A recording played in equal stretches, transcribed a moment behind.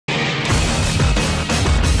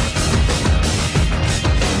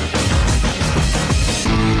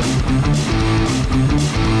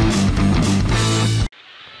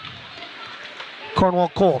Cornwall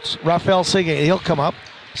Colts. Raphael Sige, he'll come up.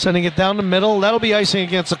 Sending it down the middle. That'll be icing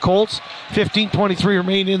against the Colts. 15:23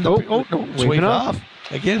 remain in the... Oh, no, it's waved off.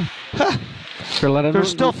 Again.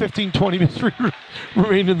 There's still 15-20 minutes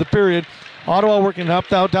remain in the period. Ottawa working up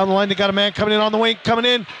down the line. They got a man coming in on the wing. Coming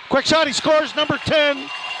in. Quick shot. He scores. Number 10.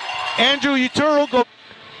 Andrew Utero. Go.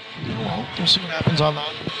 We'll see what happens on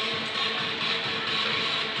that.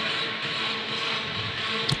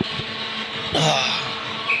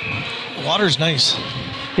 The water's nice.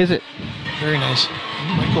 Is it? Very nice.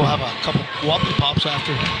 Might go have a couple wobbly pops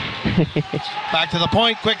after. Back to the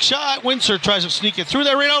point. Quick shot. Windsor tries to sneak it through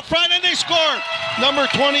there right out front, and they score. Number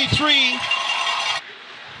 23.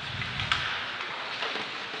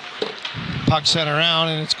 Puck sent around,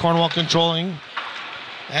 and it's Cornwall controlling.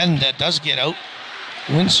 And that does get out.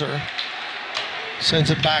 Windsor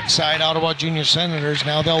sends it backside. Ottawa Junior Senators.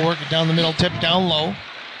 Now they'll work it down the middle. Tip down low.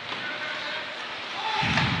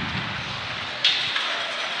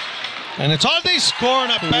 And it's on. They score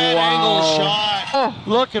on a bad angle shot. Oh.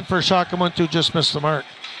 Looking for Shakamuntu, just missed the mark.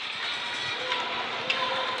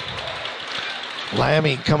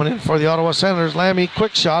 Lammy coming in for the Ottawa Senators. Lammy,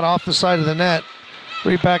 quick shot off the side of the net.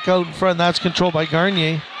 Right back out in front. That's controlled by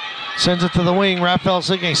Garnier. Sends it to the wing. Raphael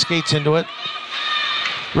Sige skates into it.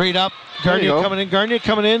 Right up. Garnier coming in. Garnier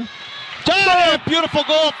coming in. Beautiful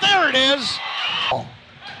goal. There it is.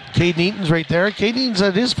 Caden Eaton's right there. Caden Eaton's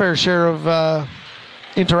had his fair share of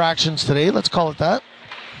interactions today. Let's call it that.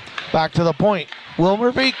 Back to the point.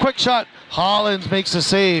 Wilmerby, quick shot. Hollins makes the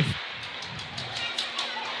save.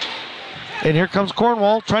 And here comes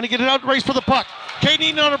Cornwall trying to get it out. Race for the puck. Caden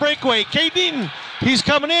Eaton on a breakaway. Caden Eaton. He's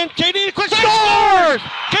coming in. Caden Eaton, quick shot.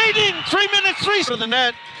 Caden Eaton, 3 minutes, 3 for the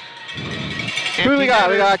net. Who we got?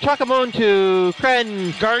 We got Chakamun to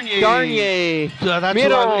Kren. Garnier.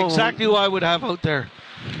 That's exactly who I would have out there.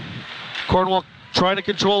 Cornwall trying to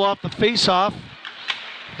control off the face-off.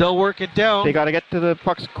 They'll work it down. They got to get to the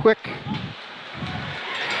pucks quick.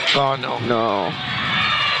 Oh, no. No.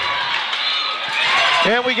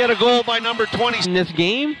 And we get a goal by number 20. In this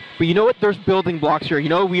game, but you know what? There's building blocks here. You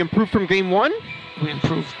know, we improved from game 1. We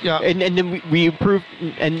improved, yeah. And then we improved,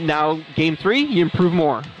 and now game 3, you improve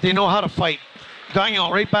more. They know how to fight.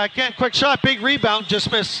 Gagnon right back in. Quick shot, big rebound,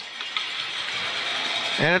 just missed.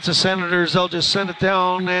 And it's the Senators. They'll just send it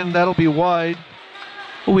down, and that'll be wide.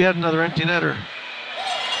 Oh, we had another empty netter.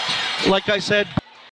 Like I said,